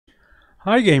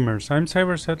Hi gamers, I'm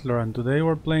Cyber Settler and today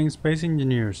we're playing Space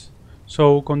Engineers.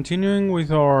 So continuing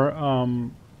with our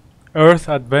Earth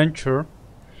adventure,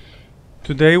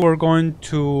 today we're going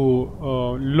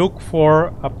to look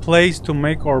for a place to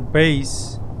make our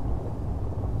base,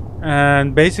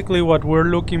 and basically what we're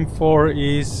looking for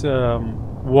is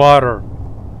water,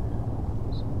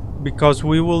 because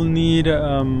we will need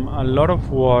a lot of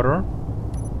water.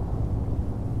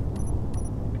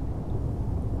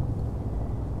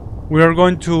 We are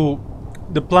going to,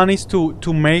 the plan is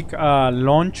to make a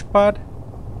launch pad,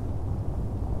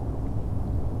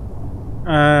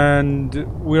 and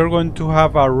we are going to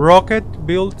have a rocket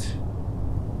built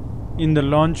in the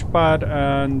launch pad,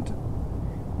 and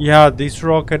yeah, this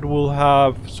rocket will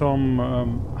have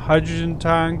some hydrogen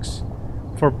tanks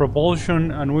for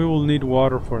propulsion, and we will need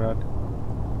water for that.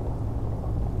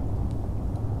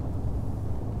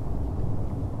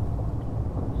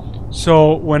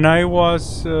 So when I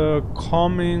was when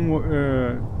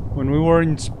we were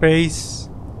in space,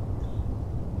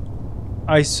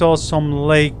 I saw some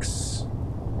lakes,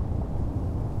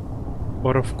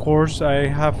 but of course I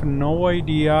have no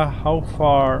idea how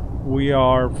far we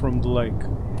are from the lake.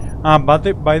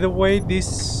 By the way,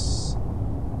 this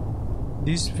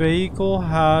vehicle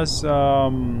has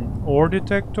ore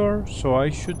detector, so I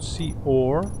should see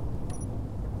ore.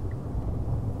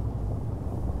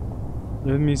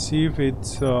 Let me see if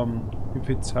it's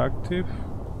active.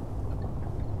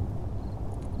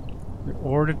 The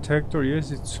ore detector,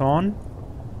 yes, it's on.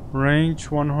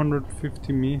 Range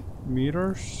 150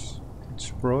 meters. It's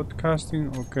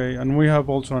broadcasting, okay, and we have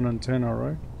also an antenna,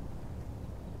 right?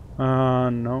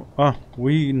 No.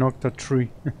 We knocked a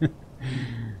tree.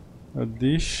 A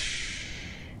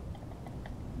dish.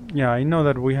 Yeah, I know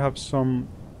that we have some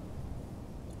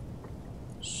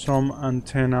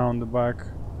antenna on the back.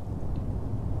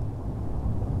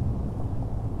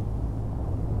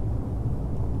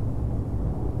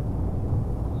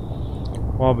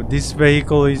 Wow, but this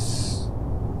vehicle is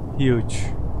huge.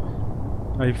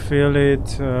 I feel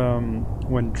it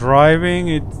when driving.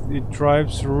 It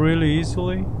drives really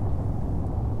easily.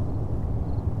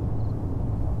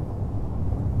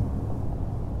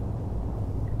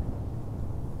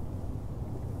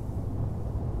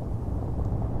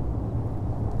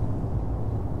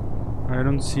 I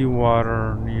don't see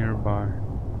water nearby.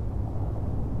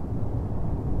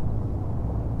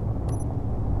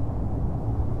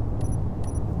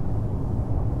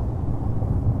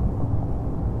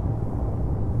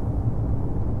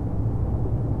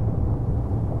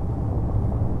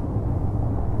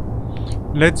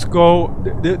 Let's go.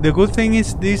 The good thing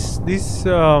is this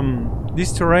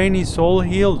terrain is all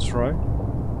hills, right?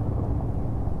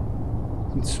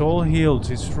 It's all hills.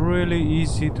 It's really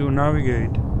easy to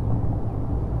navigate.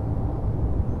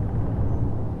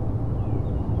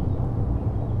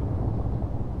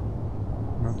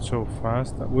 Not so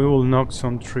fast. We will knock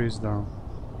some trees down.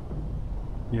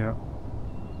 Yeah.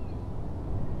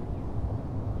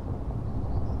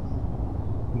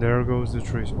 There goes the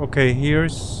trees. Okay,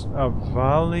 here's a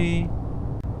valley,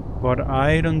 but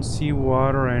I don't see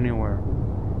water anywhere.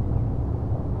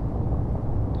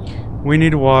 We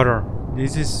need water.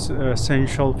 This is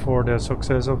essential for the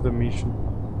success of the mission.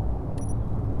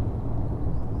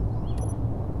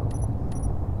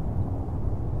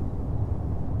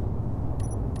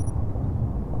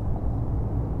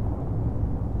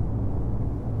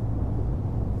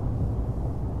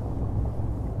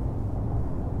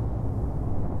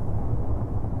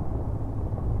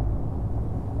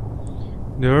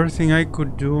 The other thing I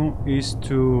could do is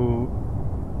to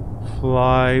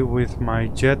fly with my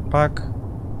jetpack.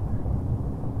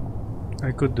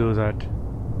 I could do that.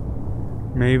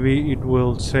 Maybe it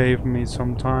will save me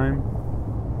some time.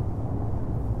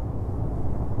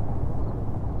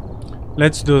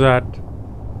 Let's do that.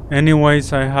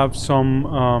 Anyways, I have some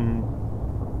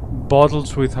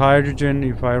bottles with hydrogen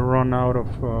if I run out of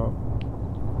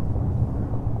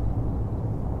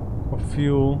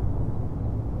fuel.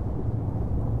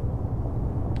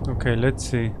 Okay, let's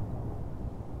see.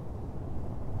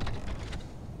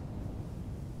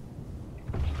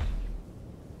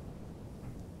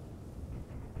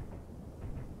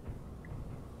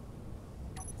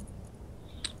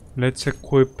 Let's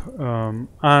equip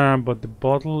but the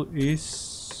bottle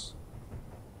is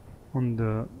on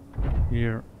the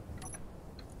here.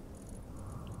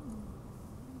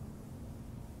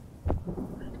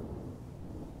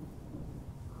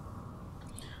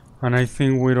 And I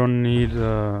think we don't need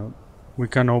we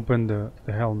can open the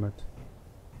helmet.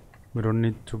 We don't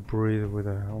need to breathe with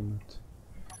a helmet.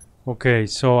 Okay,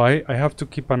 so I have to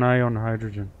keep an eye on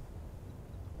hydrogen.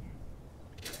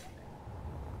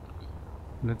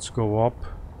 Let's go up.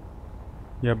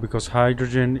 Yeah, because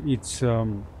hydrogen, it's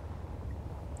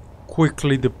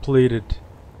quickly depleted.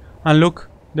 And look,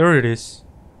 there it is.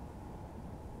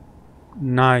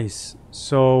 Nice.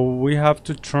 So we have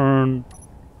to turn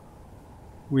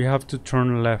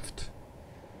left.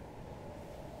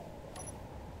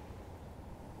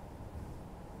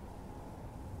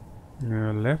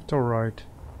 Left or right?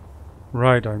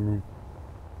 Right, I mean.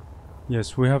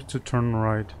 Yes, we have to turn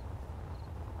right.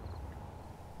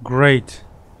 Great.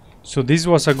 So this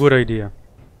was a good idea.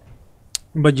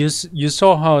 But you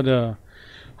saw how the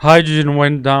hydrogen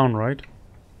went down, right?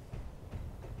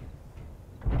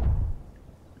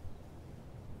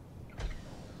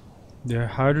 The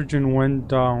hydrogen went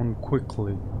down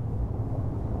quickly.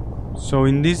 So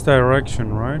in this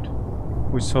direction, right?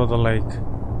 We saw the lake.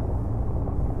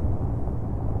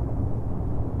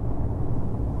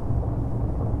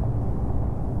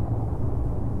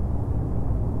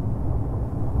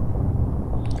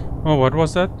 Oh, what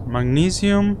was that?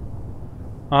 Magnesium,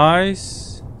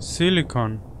 ice,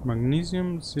 silicon.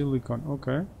 Magnesium, silicon.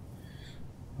 Okay.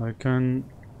 I can...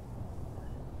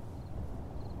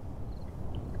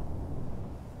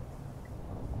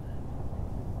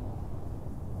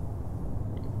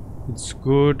 It's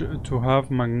good to have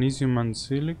magnesium and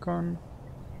silicon.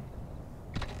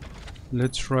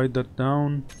 Let's write that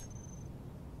down.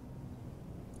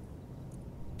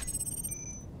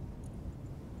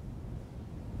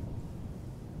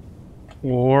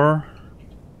 Or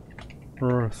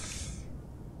earth.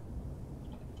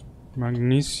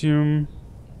 Magnesium,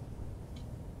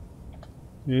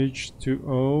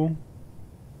 H2O,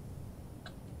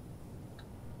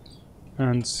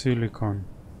 and silicon.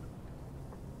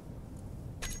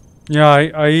 Yeah,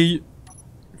 I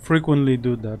frequently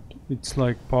do that. It's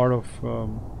like part of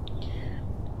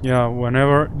yeah,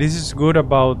 whenever... This is good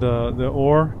about the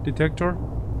ore detector.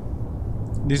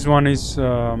 This one is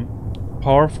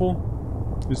powerful.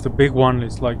 It's the big one.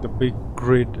 It's like the big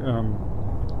grid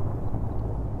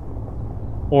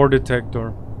ore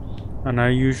detector, and I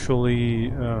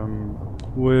usually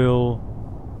will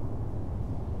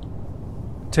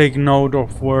take note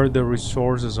of where the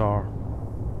resources are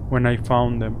when I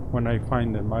find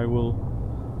them. I will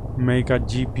make a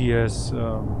GPS.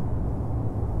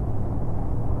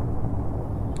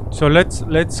 So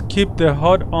let's keep the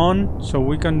HUD on so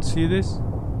we can see this.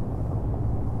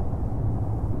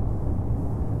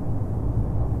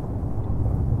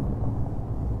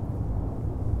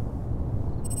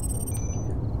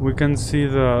 We can see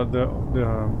the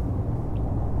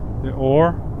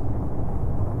ore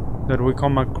that we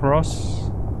come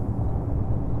across.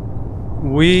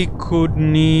 We could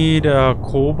need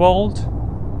cobalt.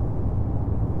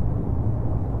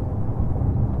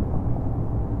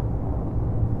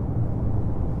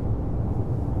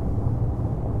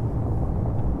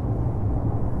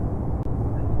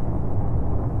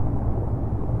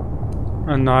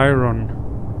 And iron.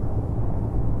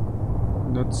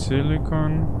 That's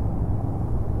silicon.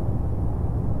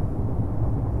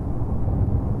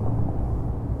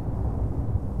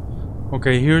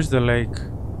 Okay, here's the lake.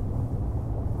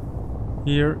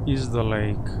 Here is the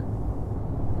lake.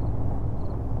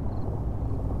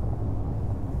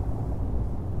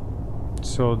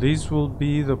 So this will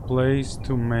be the place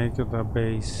to make the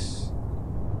base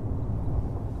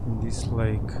in this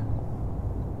lake.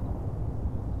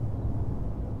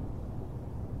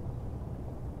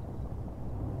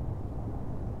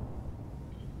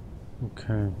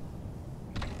 Okay,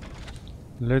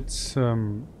 let's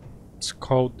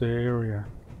scout the area.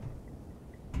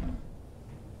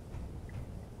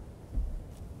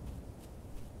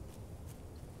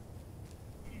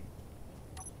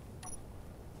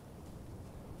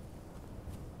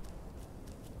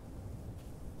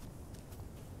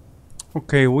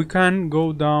 Okay, we can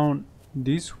go down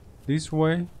this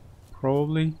way,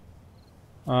 probably.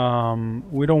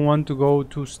 We don't want to go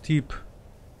too steep.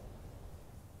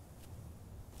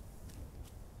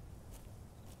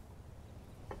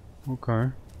 Okay.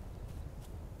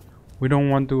 We don't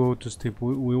want to go too steep.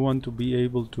 We want to be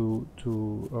able to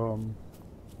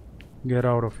get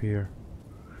out of here.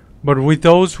 But with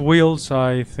those wheels,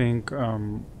 I think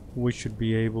we should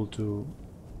be able to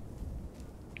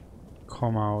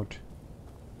come out.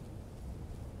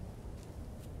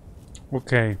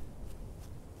 Okay.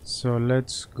 So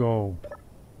let's go.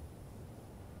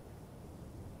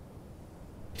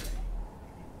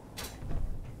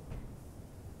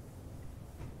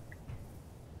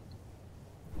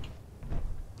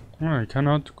 Oh, I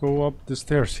cannot go up the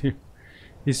stairs here.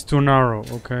 It's too narrow,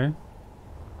 okay.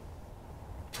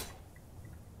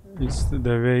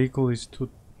 The vehicle is too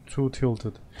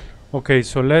tilted. Okay,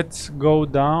 so let's go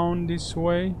down this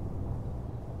way.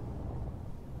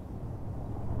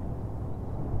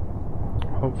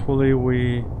 Hopefully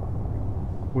we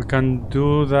can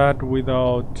do that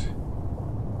without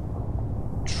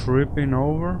tripping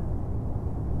over.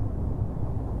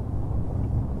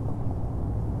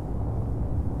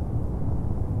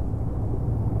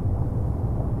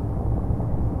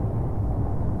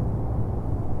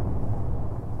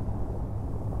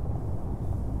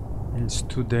 It's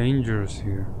too dangerous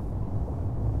here.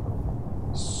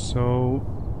 So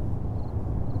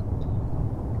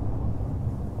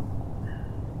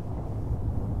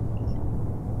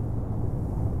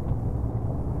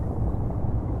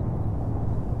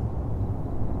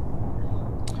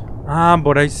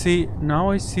but I see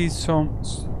now. I see some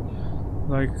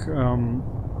like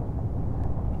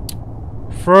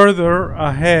further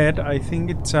ahead. I think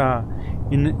it's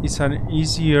an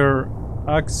easier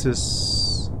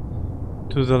access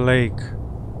to the lake.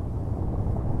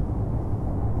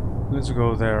 Let's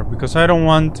go there because I don't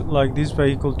want like this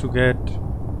vehicle to get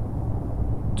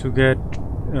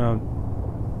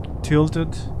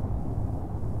tilted.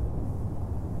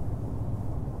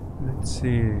 Let's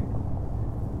see.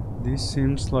 This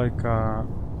seems like a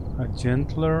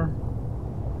gentler.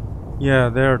 Yeah,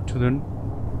 there to the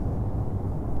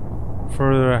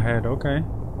further ahead. Okay,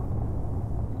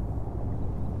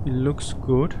 it looks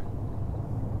good.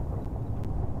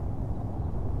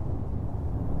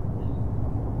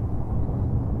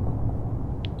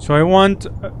 So I want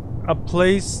a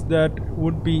place that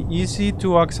would be easy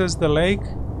to access the lake.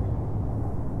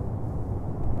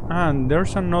 And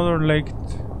there's another lake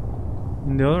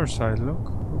in the other side,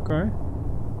 look. Okay.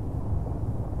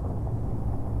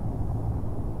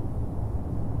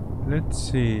 Let's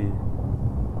see.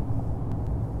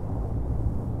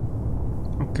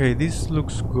 Okay, this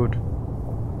looks good.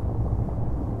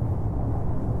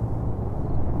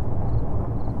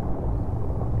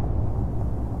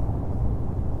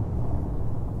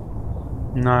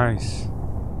 Nice.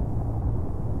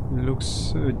 It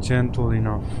looks gentle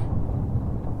enough.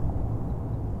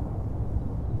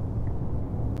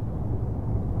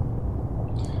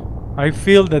 I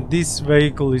feel that this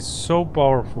vehicle is so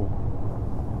powerful.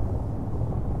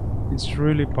 It's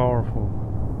really powerful.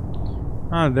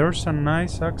 Ah, there's a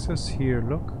nice access here,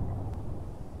 look.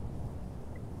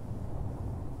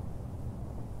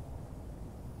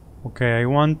 Okay, I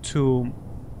want to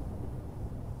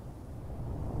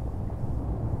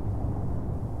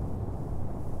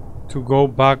go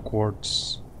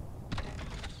backwards,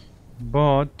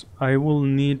 but I will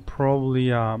need probably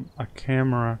a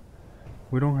camera.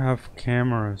 We don't have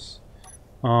cameras.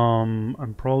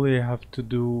 And probably I have to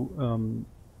do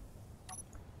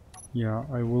yeah,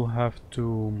 I will have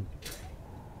to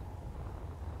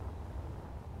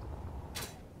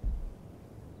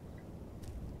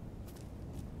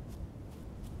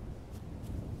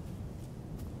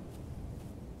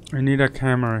I need a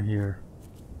camera here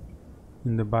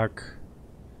in the back.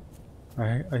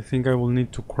 I think I will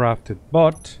need to craft it,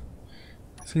 but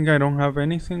I think I don't have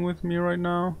anything with me right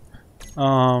now.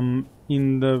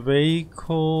 In the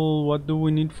vehicle, what do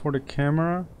we need for the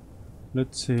camera?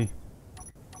 Let's see.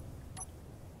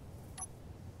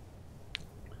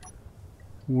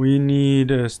 We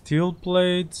need steel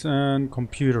plates and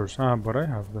computers. Ah, but I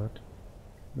have that.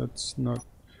 That's not...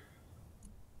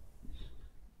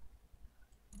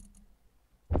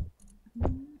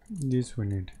 This we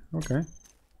need. Okay.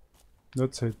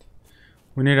 That's it.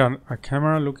 We need a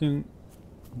camera looking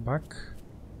back.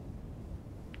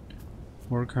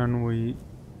 Where can we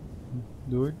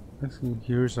do it? I think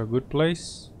here's a good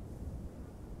place.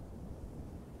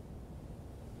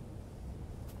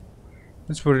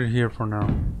 Let's put it here for now.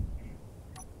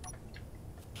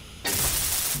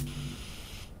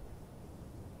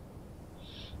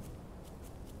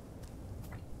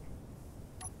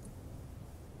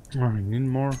 Oh, I need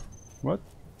more. What?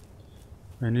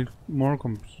 I need more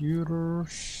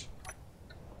computers.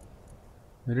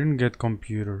 I didn't get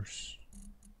computers.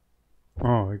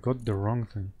 Oh, I got the wrong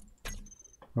thing.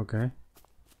 Okay.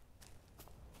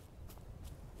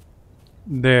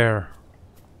 There.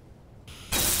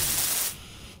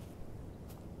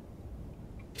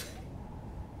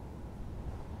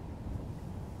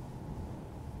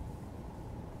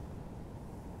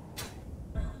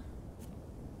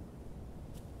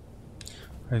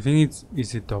 I think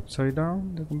is it upside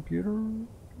down, the computer?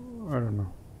 I don't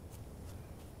know.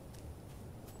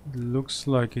 It looks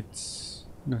like it's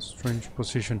in a strange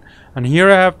position. And here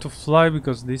I have to fly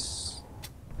because these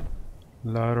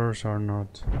ladders are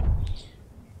not.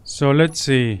 So let's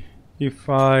see if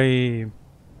I...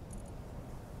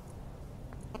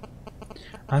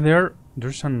 And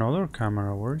There's another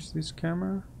camera. Where is this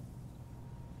camera?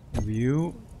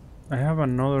 View. I have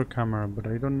another camera, but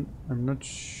I'm not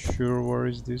sure where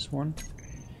is this one.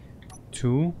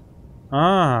 2.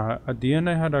 Ah, at the end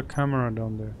I had a camera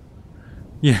down there.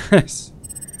 Yes,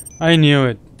 I knew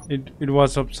it. It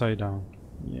was upside down.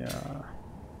 Yeah.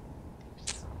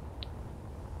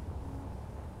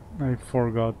 I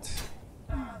forgot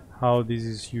how this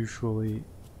is usually.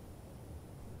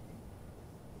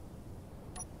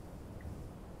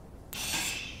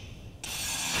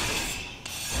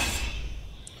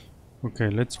 Okay,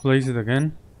 let's place it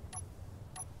again.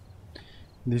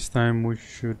 This time we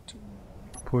should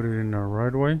put it in the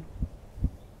right way.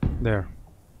 There.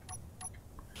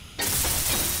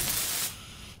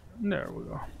 There we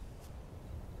go.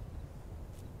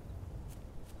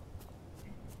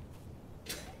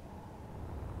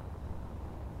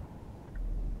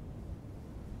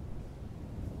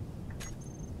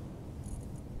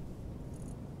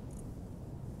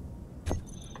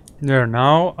 There,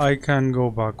 now I can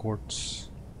go backwards.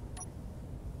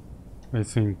 I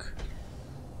think.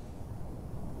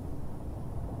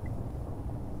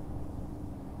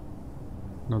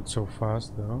 Not so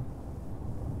fast though.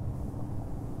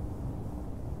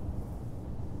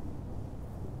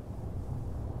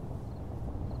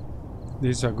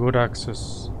 This is a good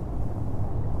access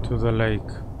to the lake.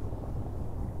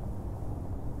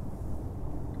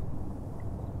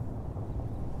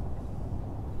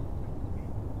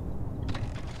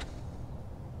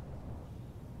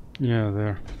 Yeah,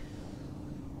 there.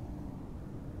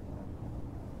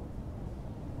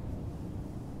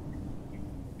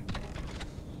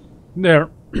 There.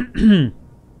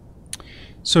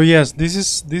 So yes, this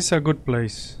is a good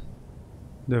place,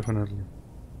 definitely,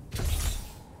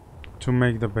 to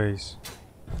make the base.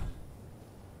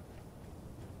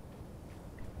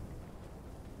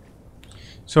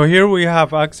 So here we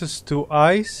have access to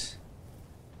ice,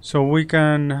 so we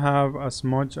can have as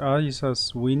much ice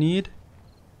as we need.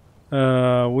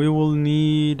 We will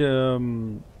need yeah,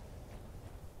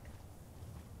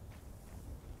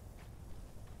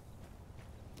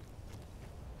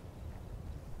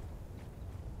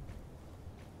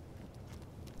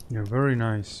 very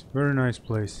nice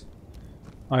place.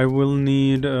 I will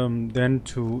need then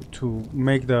to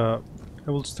make the.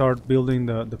 I will start building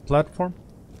the platform,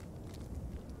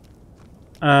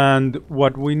 and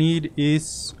what we need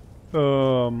is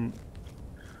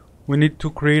we need to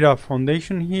create a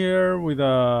foundation here with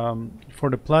for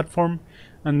the platform,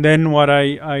 and then what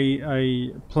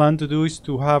I plan to do is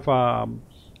to have a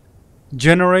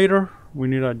generator. We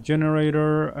need a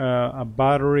generator, a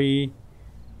battery.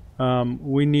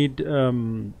 We need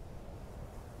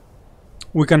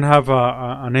we can have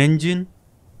an engine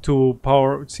to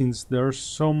power, since there's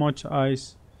so much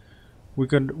ice. We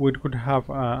could have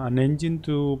an engine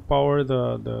to power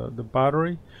the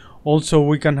battery. Also,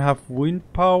 we can have wind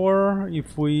power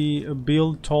if we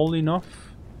build tall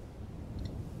enough.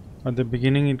 At the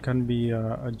beginning, it can be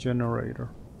a generator.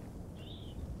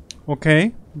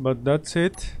 Okay, but that's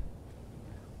it.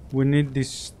 We need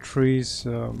these trees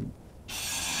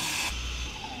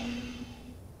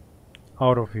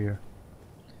out of here.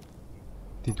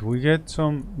 Did we get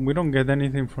some? We don't get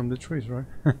anything from the trees, right?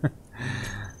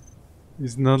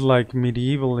 It's not like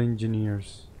medieval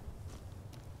engineers.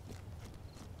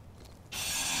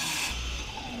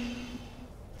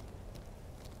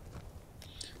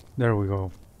 There we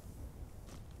go.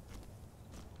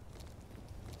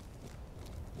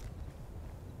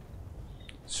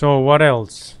 So what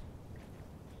else?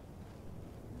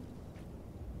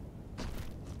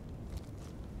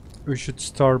 We should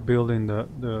start building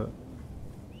the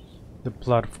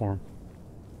platform.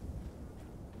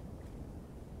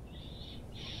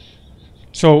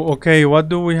 So okay, what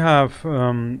do we have?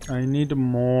 I need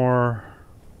more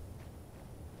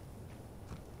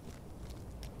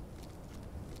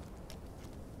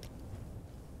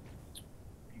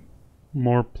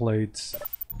plates.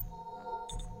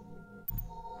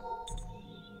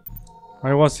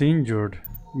 I was injured,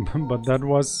 but that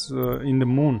was in the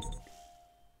moon.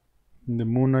 In the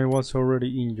moon I was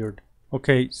already injured.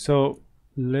 Okay, so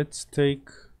let's take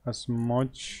as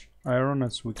much iron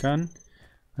as we can,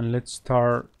 and let's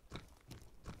start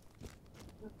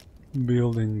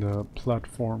building the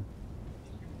platform.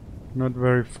 Not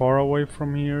very far away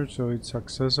from here, so it's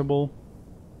accessible.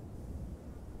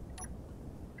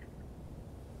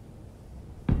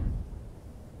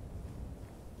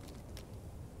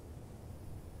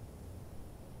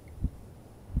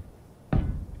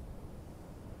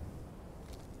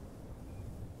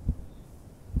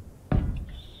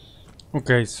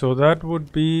 Okay, so that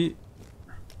would be,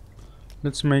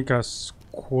 let's make a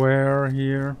square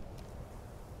here.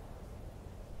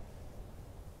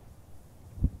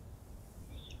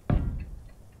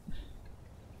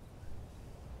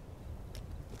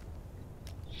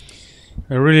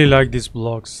 I really like these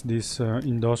blocks, these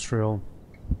industrial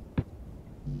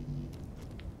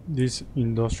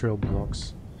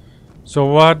blocks. So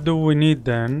what do we need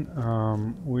then?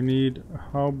 We need,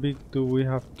 how big do we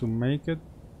have to make it?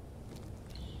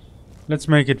 Let's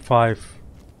make it 5.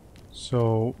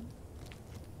 So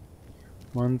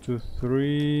 1, 2,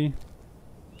 3.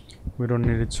 We don't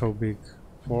need it so big.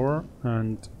 4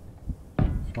 and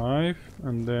 5,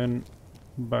 and then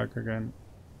back again.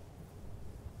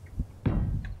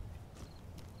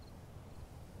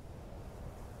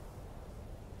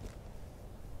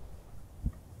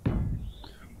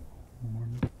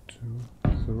 One, 2,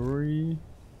 3,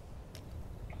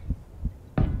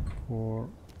 4,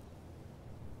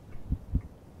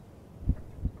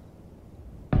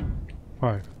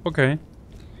 5. Okay.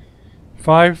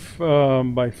 5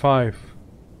 by 5.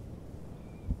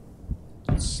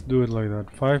 Let's do it like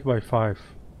that. 5 by 5.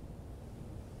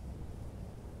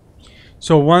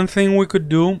 So one thing we could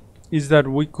do is that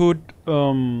we could,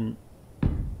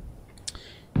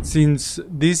 since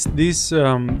this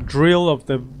drill of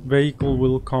the vehicle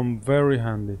will come very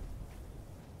handy,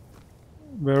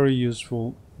 very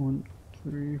useful. 1,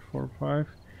 3, 4, 5,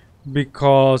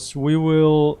 because we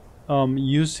will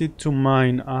use it to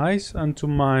mine ice and to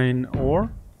mine ore,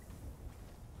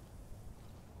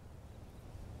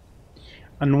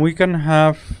 and we can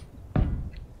have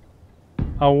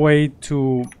a way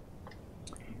to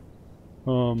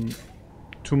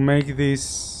make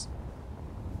this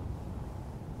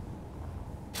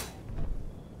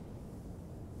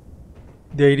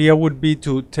the idea would be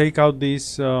to take out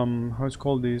this how it's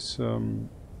called, this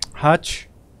hatch,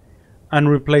 and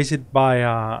replace it by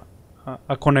a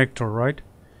connector, right?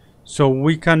 So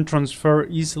we can transfer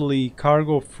easily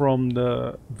cargo from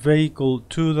the vehicle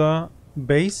to the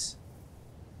base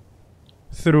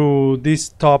through this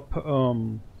top.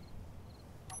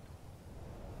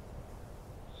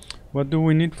 What do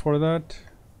we need for that,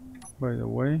 by the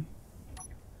way?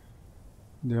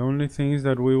 The only thing is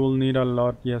that we will need a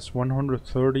lot. Yes,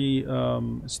 130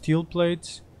 steel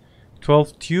plates,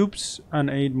 12 tubes, and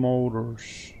 8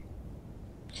 motors.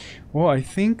 Oh, I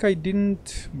think I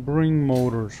didn't bring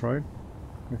motors, right?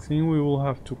 I think we will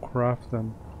have to craft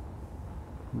them.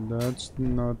 That's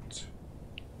not...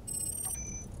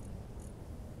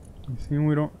 I think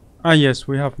we don't... Ah, yes,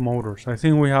 we have motors. I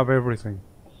think we have everything.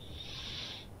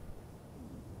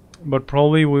 But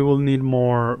probably we will need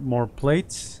more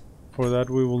plates. For that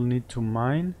we will need to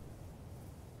mine.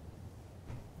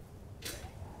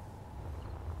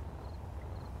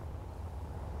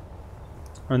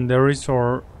 And there is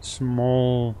our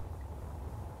small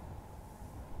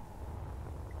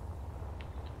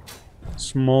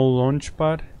launch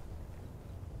pad.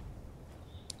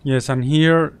 Yes, and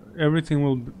here everything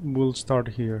will start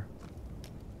here.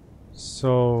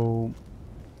 So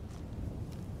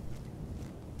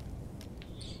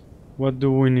what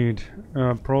do we need?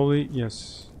 Probably,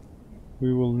 yes,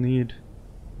 we will need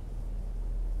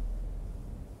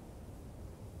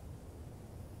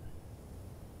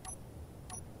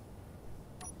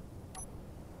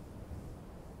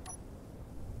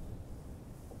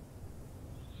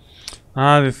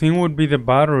the thing would be the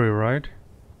battery, right?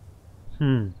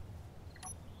 The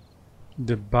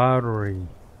battery.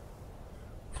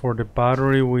 For the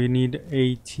battery we need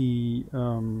 80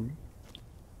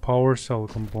 power cell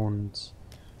components.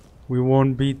 We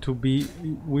won't be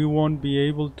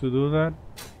able to do that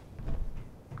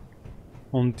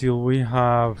until we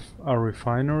have a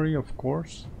refinery, of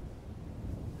course.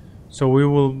 So we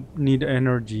will need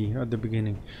energy at the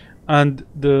beginning. And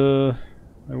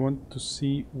I want to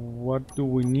see what do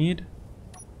we need.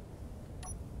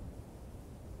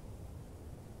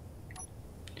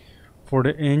 For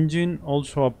the engine,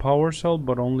 also a power cell,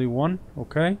 but only one.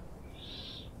 Okay.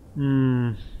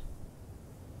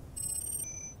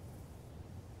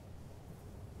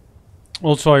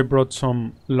 Also, I brought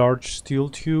some large steel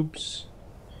tubes,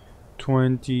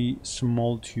 20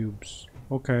 small tubes.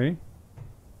 Okay.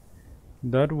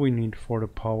 That we need for the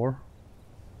power.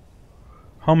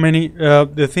 How many?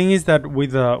 The thing is that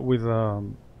with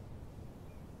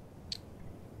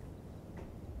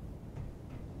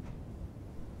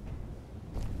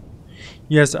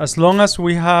yes, as long as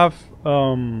we have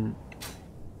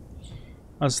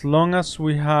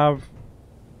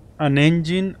an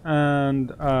engine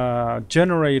and a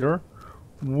generator,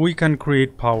 we can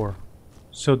create power.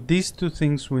 So these two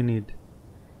things we need.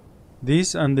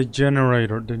 This and the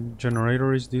generator. The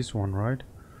generator is this one, right?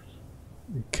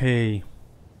 Okay.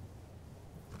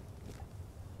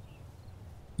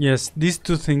 Yes, these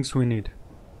two things we need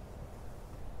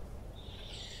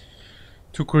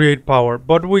to create power.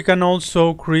 But we can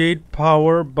also create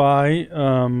power by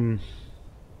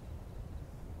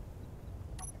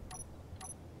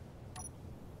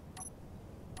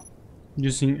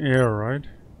using air, right?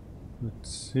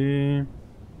 Let's see.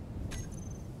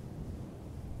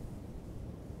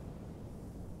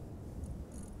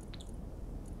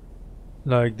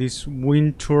 Like this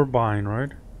wind turbine,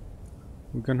 right?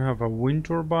 We can have a wind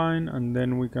turbine and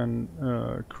then we can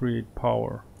create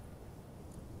power.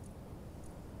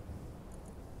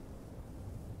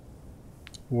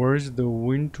 Where is the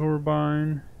wind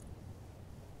turbine?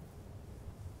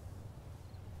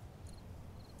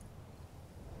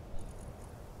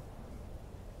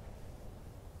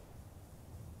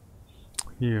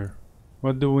 Here.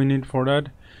 What do we need for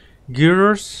that?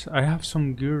 Girders? I have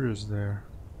some girders there.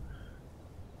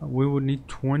 We would need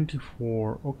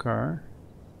 24. Okay.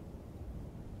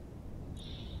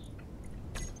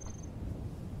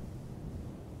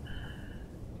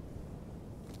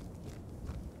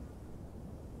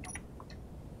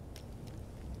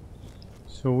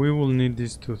 So we will need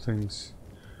these two things.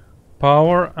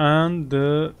 Power and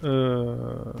the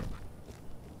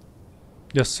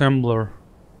assembler.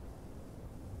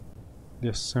 The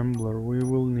assembler. We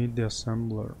will need the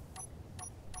assembler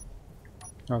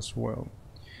as well.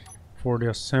 For the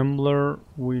assembler,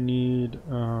 we need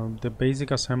the basic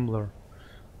assembler.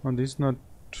 And this is not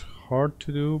hard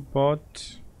to do,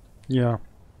 but yeah.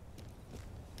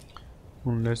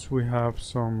 Unless we have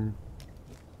some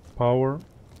power.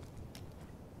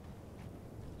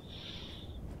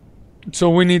 So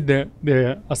we need the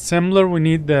assembler, we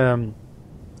need the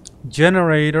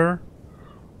generator,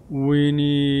 we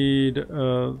need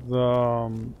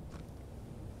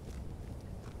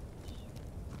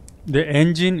the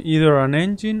engine, either an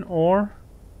engine or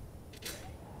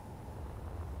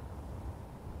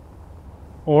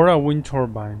a wind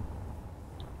turbine.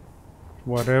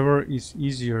 Whatever is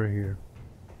easier here.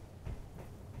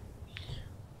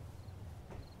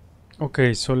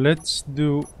 Okay, so let's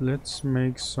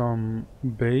make some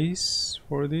base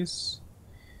for this.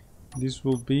 This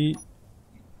will be,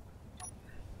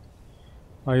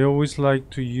 I always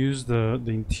like to use the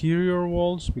interior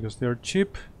walls because they are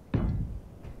cheap.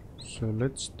 So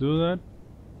let's do that.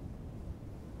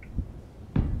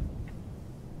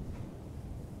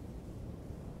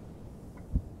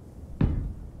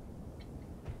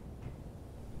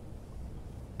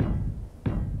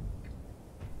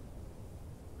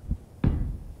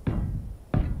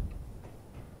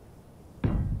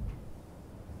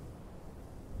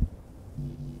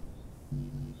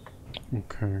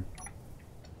 Okay.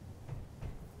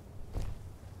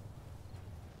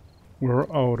 We're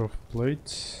out of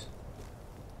plates.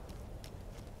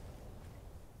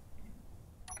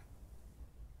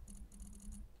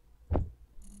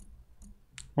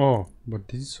 Oh, but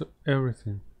this is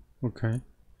everything. Okay.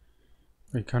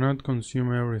 I cannot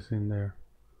consume everything there.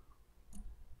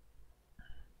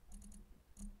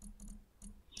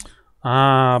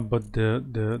 Ah, but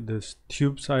the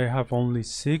tubes, I have only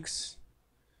 6.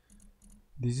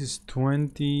 This is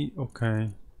 20.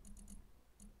 Okay.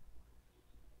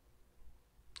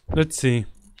 Let's see.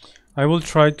 I will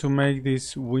try to make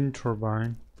this wind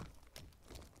turbine.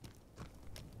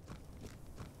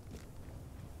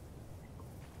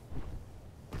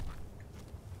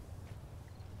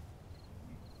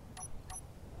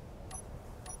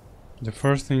 The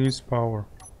first thing is power.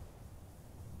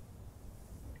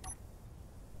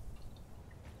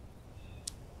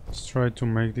 Let's try to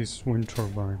make this wind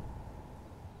turbine.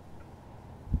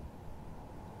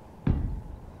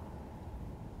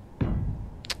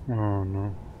 Oh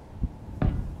no.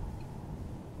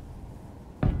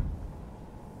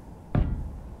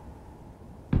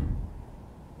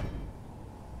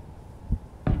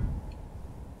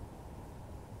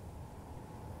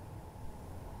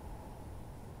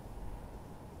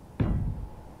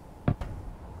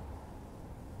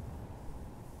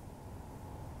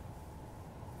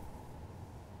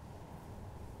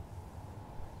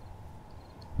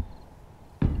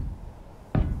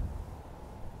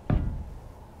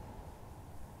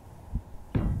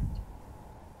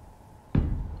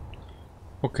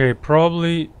 Okay,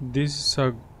 probably this is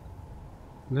a...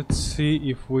 Let's see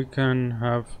if we can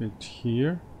have it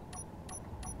here.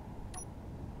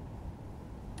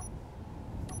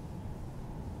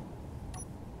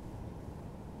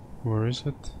 Where is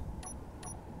it?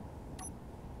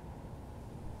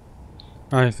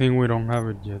 I think we don't have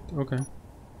it yet. Okay.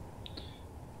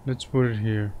 Let's put it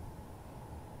here.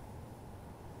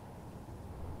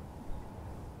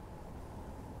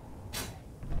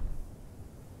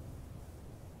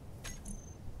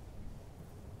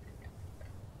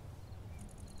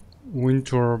 Wind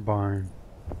turbine.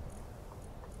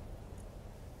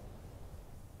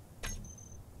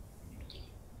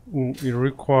 Ooh, it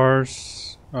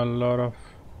requires a lot of...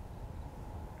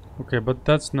 Okay, but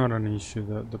that's not an issue,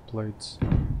 the plates.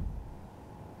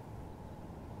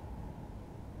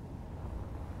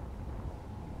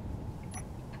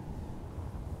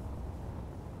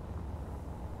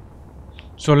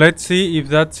 So let's see if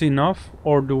that's enough,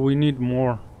 or do we need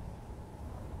more?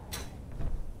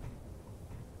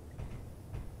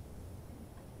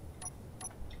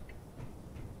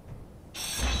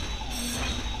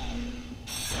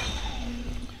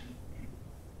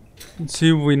 Let's see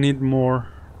if we need more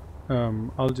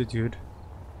altitude.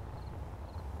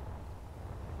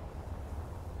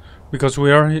 Because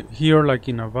we are here like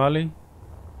in a valley.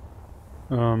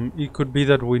 It could be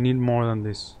that we need more than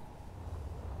this.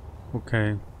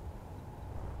 Okay.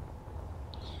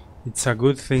 It's a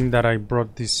good thing that I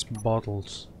brought these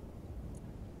bottles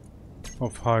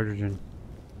of hydrogen.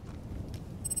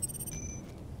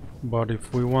 But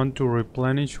if we want to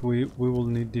replenish, we will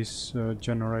need this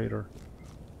generator.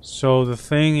 So the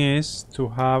thing is to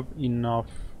have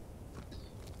enough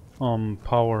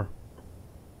power.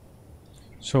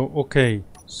 So okay,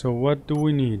 so what do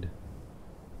we need?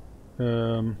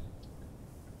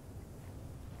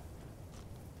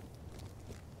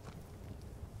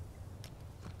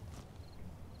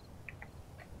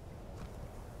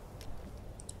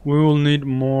 We will need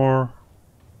more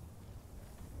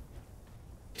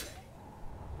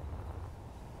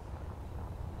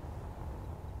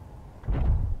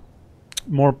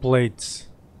plates.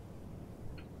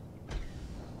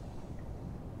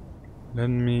 Let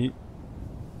me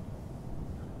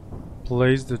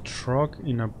place the truck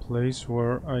in a place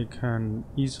where I can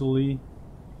easily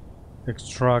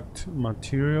extract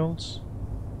materials.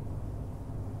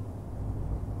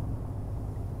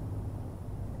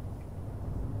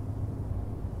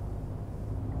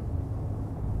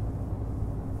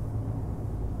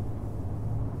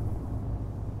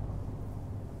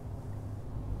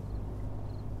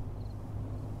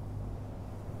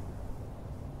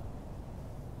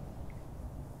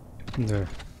 There.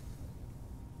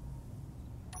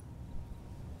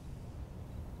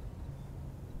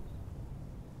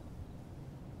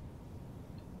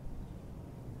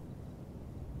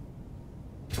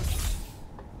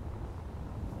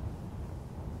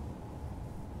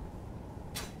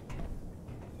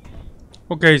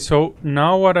 Okay, so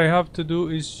now what I have to do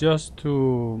is just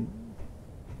to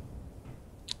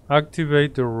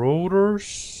activate the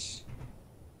rotors.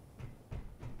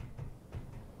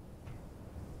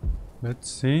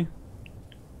 Let's see.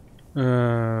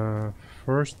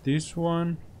 First this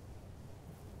one.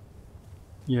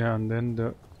 Yeah, and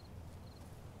then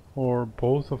or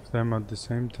both of them at the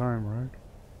same time, right?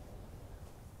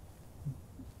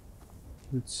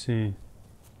 Let's see.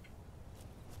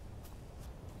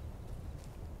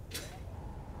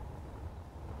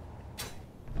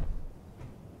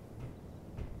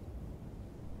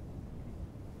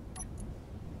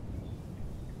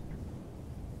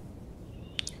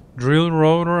 Drill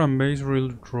rotor and base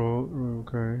drill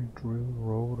okay, drill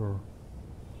rotor.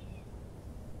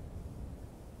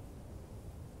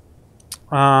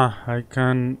 I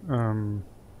can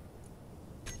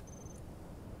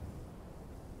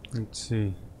let's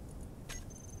see.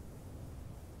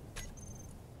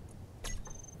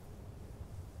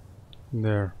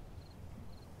 There.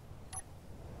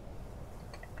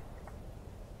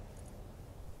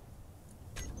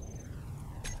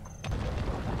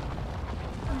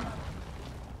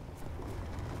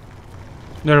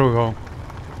 There we go.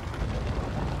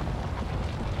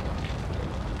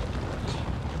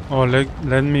 Oh,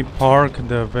 let me park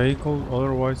the vehicle,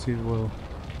 otherwise it will.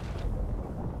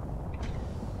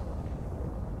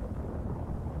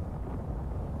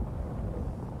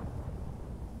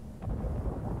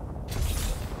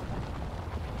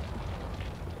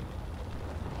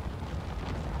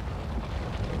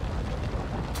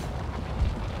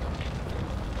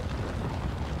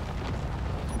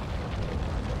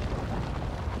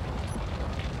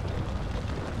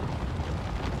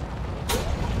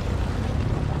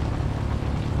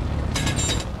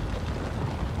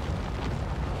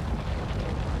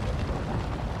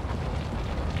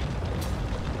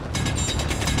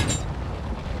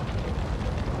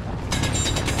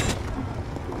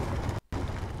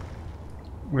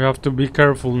 We have to be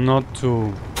careful not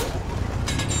to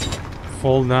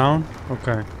fall down.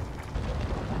 Okay.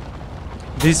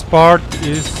 This part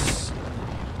is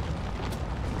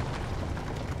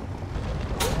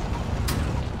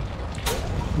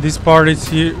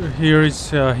here is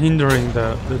hindering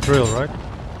the drill, right?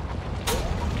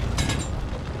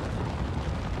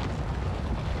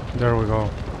 There we go.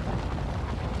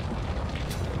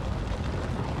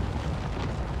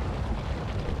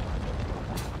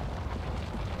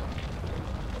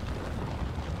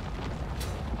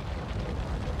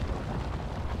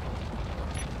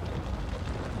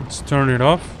 Let's turn it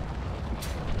off.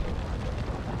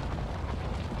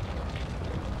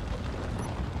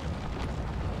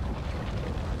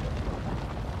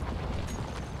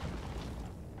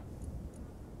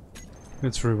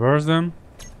 Let's reverse them.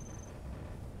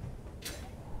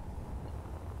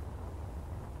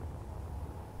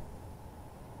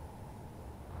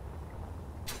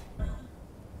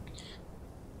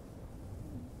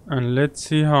 And let's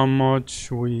see how much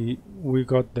we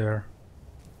got there.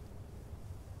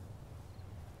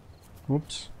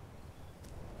 Oops.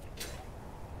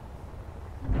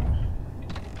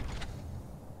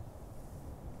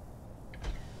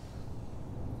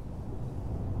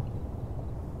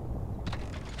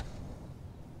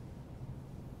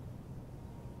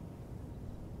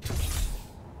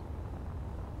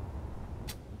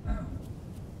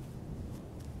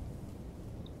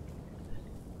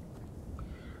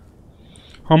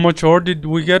 How much ore did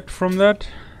we get from that?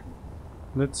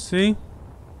 Let's see.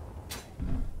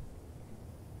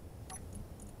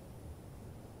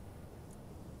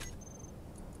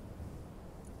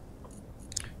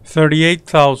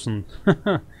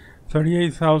 $38,000.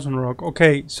 38,000 rock.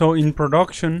 Okay, so in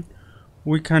production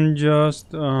we can just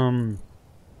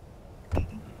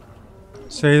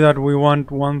say that we want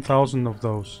 1,000 of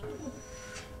those.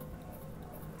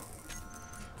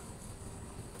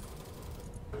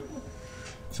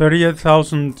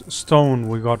 38,000 stone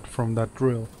we got from that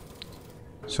drill.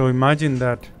 So imagine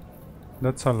that.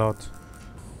 That's a lot.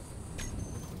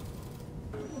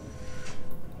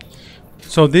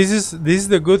 So this is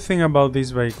the good thing about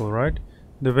this vehicle, right?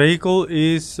 The vehicle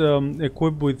is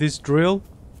equipped with this drill,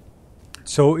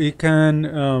 so it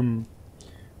can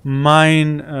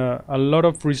mine a lot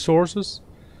of resources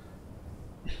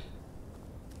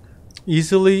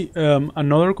easily.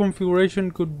 Another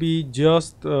configuration could be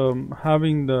just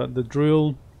having the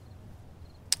drill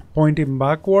pointing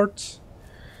backwards.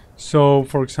 So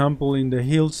for example, in the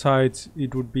hillsides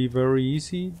it would be very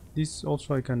easy. This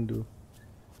also I can do.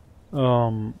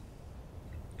 In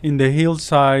the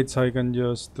hillsides I can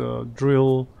just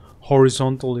drill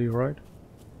horizontally, right?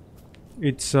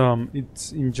 It's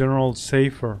in general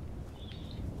safer.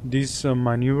 These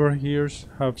maneuver here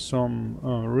have some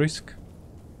risk,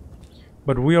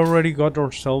 but we already got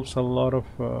ourselves a lot of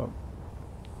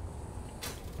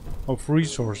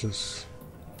resources.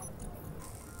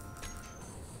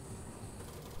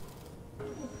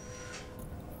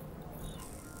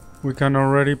 We can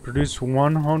already produce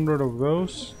 100 of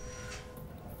those.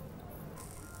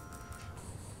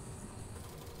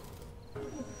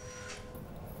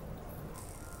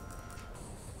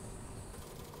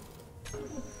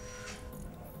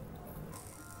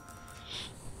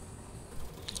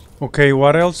 Okay,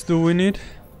 what else do we need?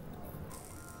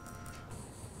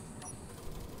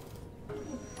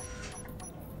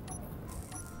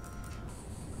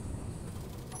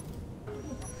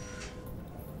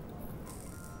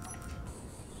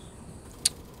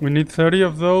 We need 30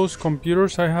 of those.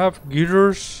 Computers, I have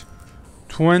girders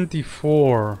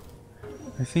 24.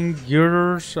 I think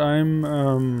girders,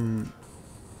 I'm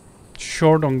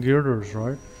short on girders,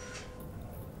 right?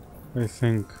 I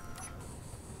think.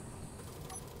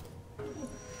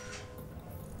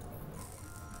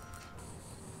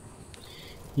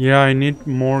 Yeah, I need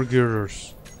more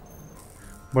girders,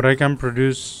 but I can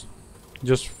produce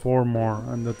just 4 more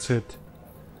and that's it.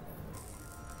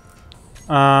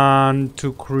 And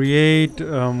to create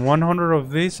 100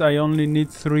 of this I only need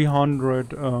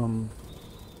 300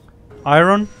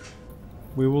 iron.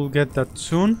 We will get that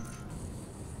soon.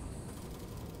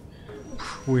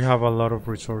 We have a lot of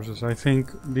resources. I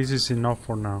think this is enough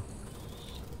for now.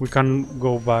 We can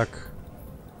go back.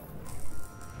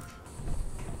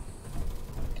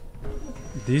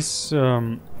 This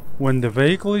when the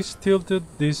vehicle is tilted,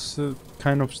 this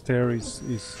kind of stair is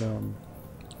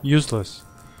useless.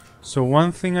 So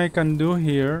one thing I can do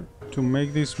here to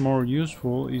make this more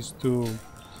useful is to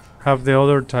have the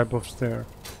other type of stair.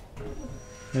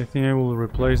 I think I will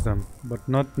replace them, but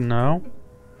not now.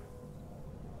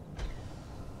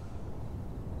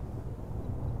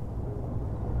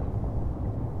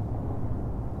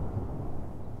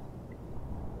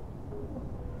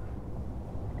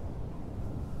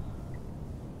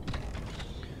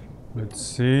 Let's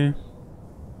see.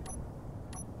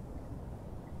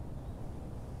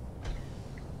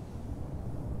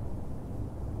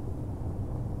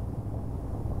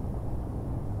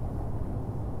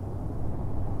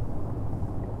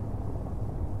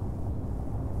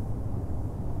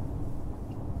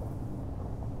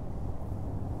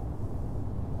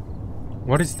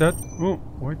 What is that? Oh,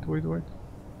 wait.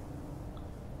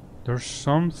 There's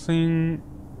something.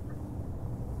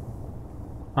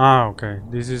 Ah, okay.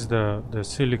 This is the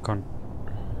silicon.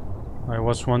 I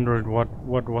was wondering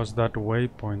what was that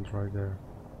waypoint right there.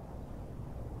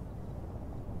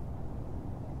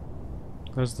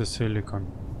 That's the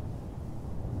silicon.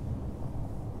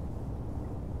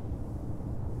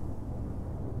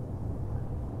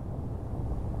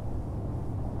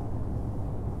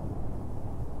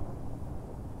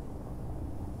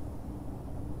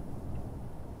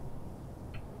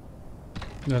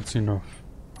 That's enough.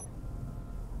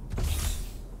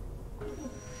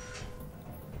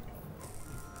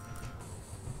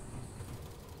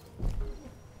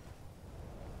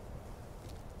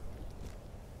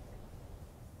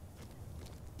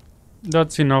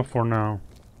 That's enough for now.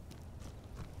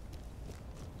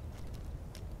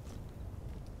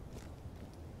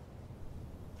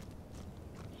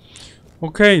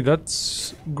 Okay,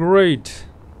 that's great.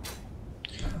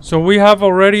 So we have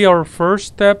already our first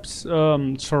steps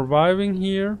surviving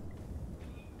here.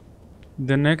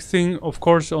 The next thing, of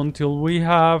course, until we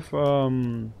have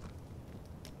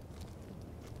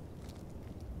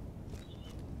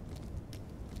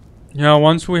yeah,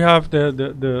 once we have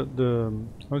the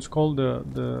what's called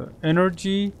the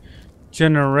energy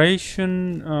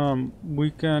generation,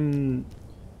 we can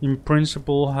in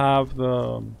principle have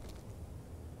the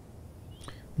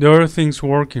other things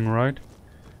working, right?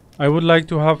 I would like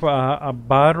to have a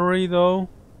battery though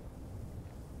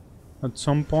at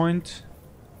some point.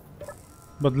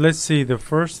 But let's see, the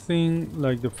first thing,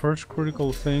 like the first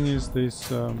critical thing is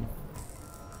this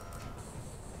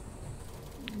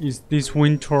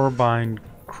wind turbine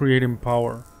creating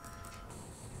power.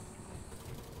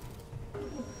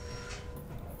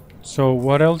 So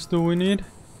what else do we need?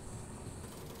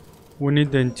 We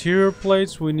need the interior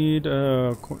plates, we need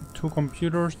 2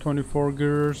 computers, 24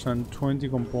 gears and 20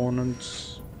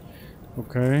 components.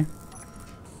 Okay.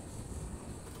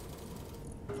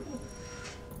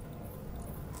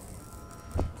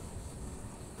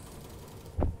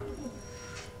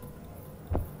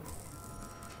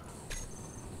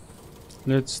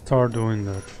 Let's start doing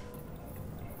that.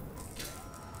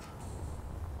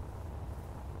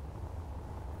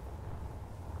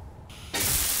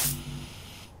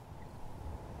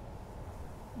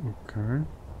 Okay.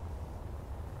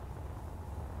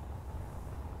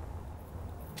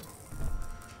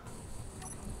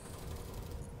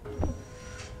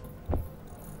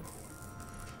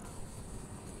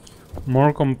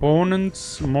 More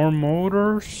components, more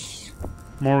motors,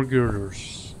 more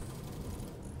girders.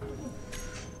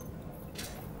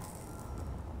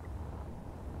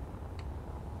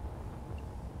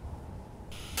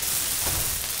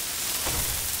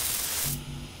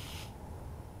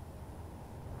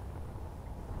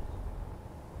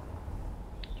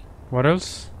 What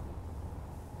else?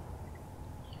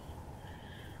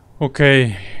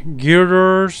 Okay,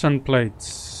 girders and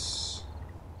plates.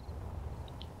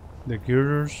 The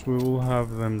girders, we will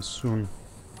have them soon.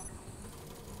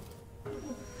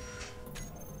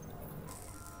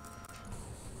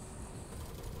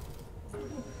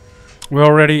 We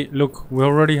already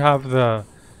have the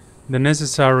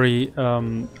necessary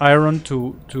iron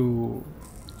to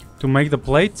make the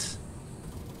plates.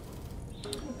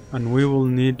 And we will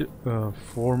need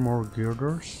 4 more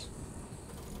girders.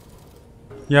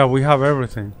 Yeah, we have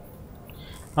everything.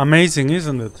 Amazing,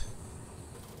 isn't it?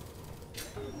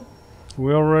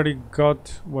 We already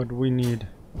got what we need.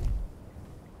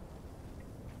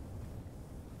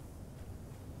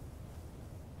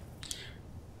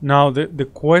 Now the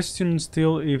question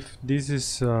still if this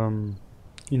is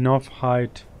enough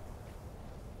height.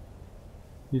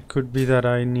 It could be that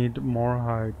I need more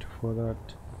height for that.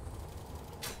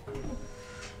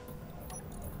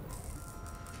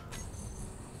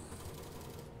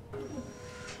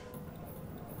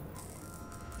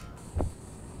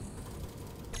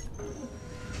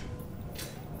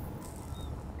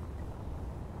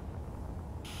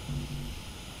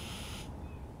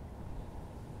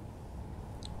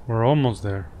 We're almost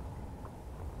there.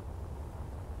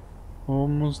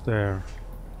 Almost there.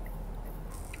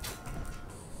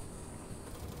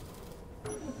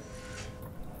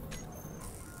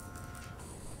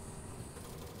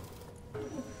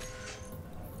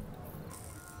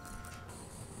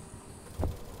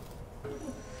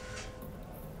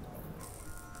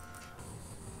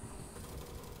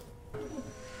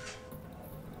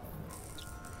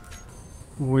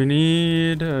 We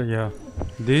need, yeah,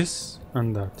 this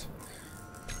and that.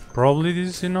 Probably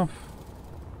this is enough.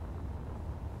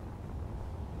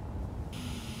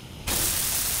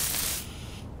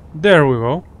 There we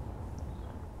go.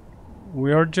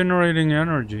 We are generating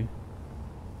energy.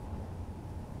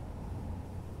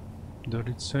 Did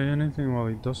it say anything? Well,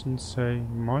 it doesn't say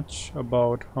much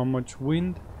about how much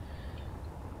wind.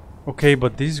 Okay,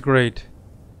 but this is great.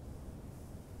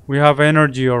 We have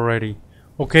energy already.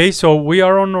 Okay, so we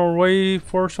are on our way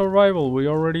for survival. We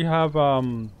already have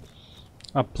a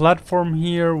platform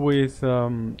here with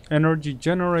energy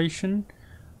generation.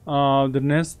 The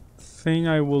next thing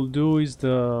I will do is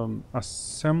the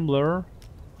assembler,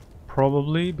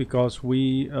 probably, because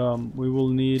we will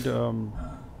need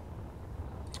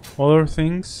other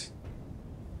things.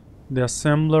 The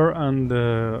assembler and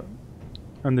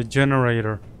the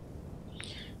generator.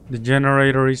 The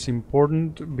generator is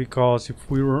important because if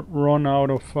we run out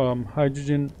of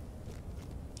hydrogen,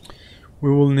 we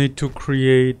will need to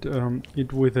create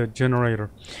it with a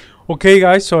generator. Okay,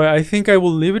 guys, so I think I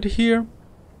will leave it here.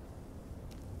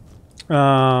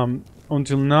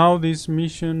 Until now, this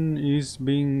mission is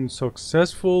being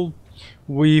successful.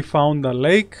 We found a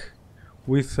lake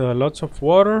with lots of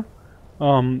water.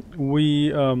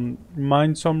 We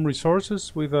mined some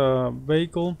resources with a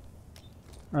vehicle,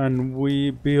 and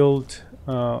we built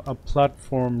a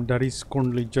platform that is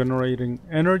currently generating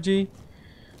energy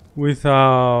with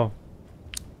a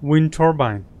wind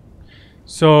turbine.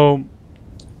 So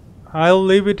I'll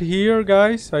leave it here,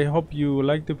 guys. I hope you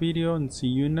liked the video, and see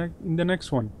you in the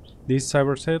next one. This is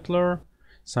Cyber Settler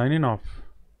signing off.